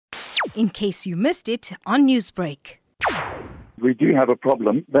in case you missed it on Newsbreak. We do have a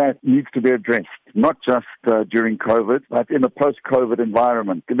problem that needs to be addressed, not just during COVID, but in a post-COVID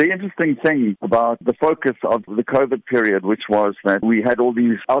environment. The interesting thing about the focus of the COVID period, which was that we had all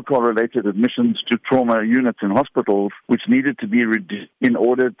these alcohol-related admissions to trauma units in hospitals, which needed to be reduced in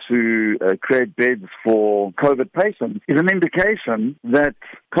order to create beds for COVID patients, is an indication that,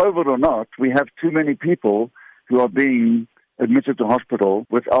 COVID or not, we have too many people who are being admitted to hospital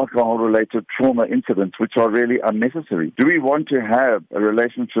with alcohol-related trauma incidents, which are really unnecessary. Do we want to have a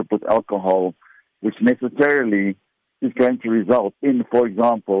relationship with alcohol which necessarily is going to result in, for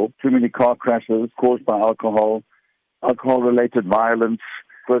example, too many car crashes caused by alcohol, alcohol-related violence,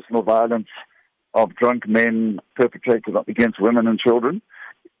 personal violence of drunk men perpetrated against women and children?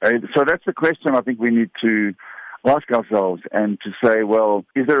 So that's the question I think we need to ask ourselves, and to say, well,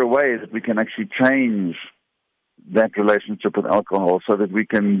 is there a way that we can actually change that relationship with alcohol so that we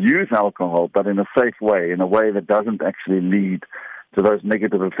can use alcohol, but in a safe way, in a way that doesn't actually lead to those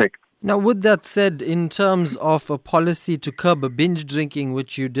negative effects. Now, with that said, in terms of a policy to curb binge drinking,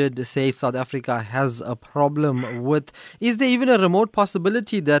 which you did say South Africa has a problem with, is there even a remote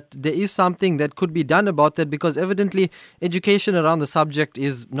possibility that there is something that could be done about that? Because evidently education around the subject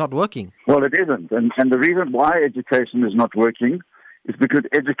is not working. Well, it isn't. And the reason why education is not working is because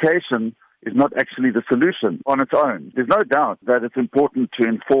education is not actually the solution on its own. There's no doubt that it's important to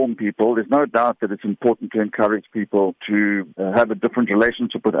inform people. There's no doubt that it's important to encourage people to have a different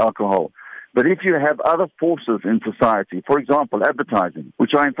relationship with alcohol. But if you have other forces in society, for example, advertising,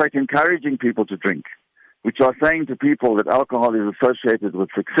 which are in fact encouraging people to drink, which are saying to people that alcohol is associated with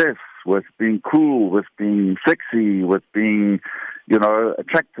success, with being cool, with being sexy, with being,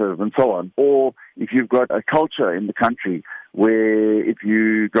 attractive and so on. Or if you've got a culture in the country where if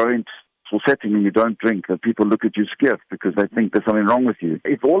you go into setting and you don't drink, that people look at you scared because they think there's something wrong with you.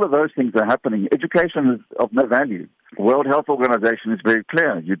 If all of those things are happening, education is of no value. The World Health Organization is very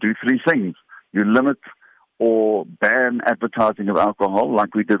clear. You do three things. You limit or ban advertising of alcohol,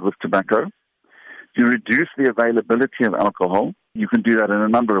 like we did with tobacco. You reduce the availability of alcohol. You can do that in a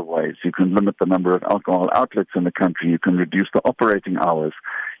number of ways. You can limit the number of alcohol outlets in the country. You can reduce the operating hours.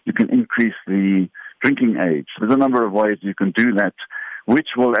 You can increase the drinking age. There's a number of ways you can do that, which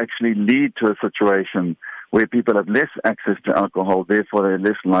will actually lead to a situation where people have less access to alcohol, therefore they're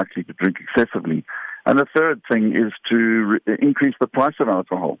less likely to drink excessively. And the third thing is to increase the price of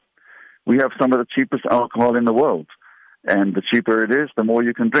alcohol. We have some of the cheapest alcohol in the world, and the cheaper it is, the more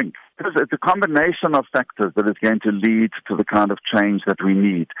you can drink. It's a combination of factors that is going to lead to the kind of change that we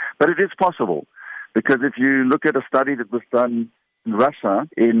need. But it is possible, because if you look at a study that was done in Russia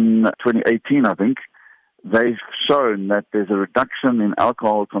in 2018, I think, they've shown that there's a reduction in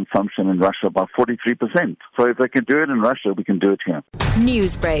alcohol consumption in Russia by 43%. So if they can do it in Russia, we can do it here.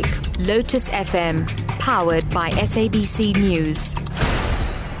 Newsbreak, Lotus FM, powered by SABC News.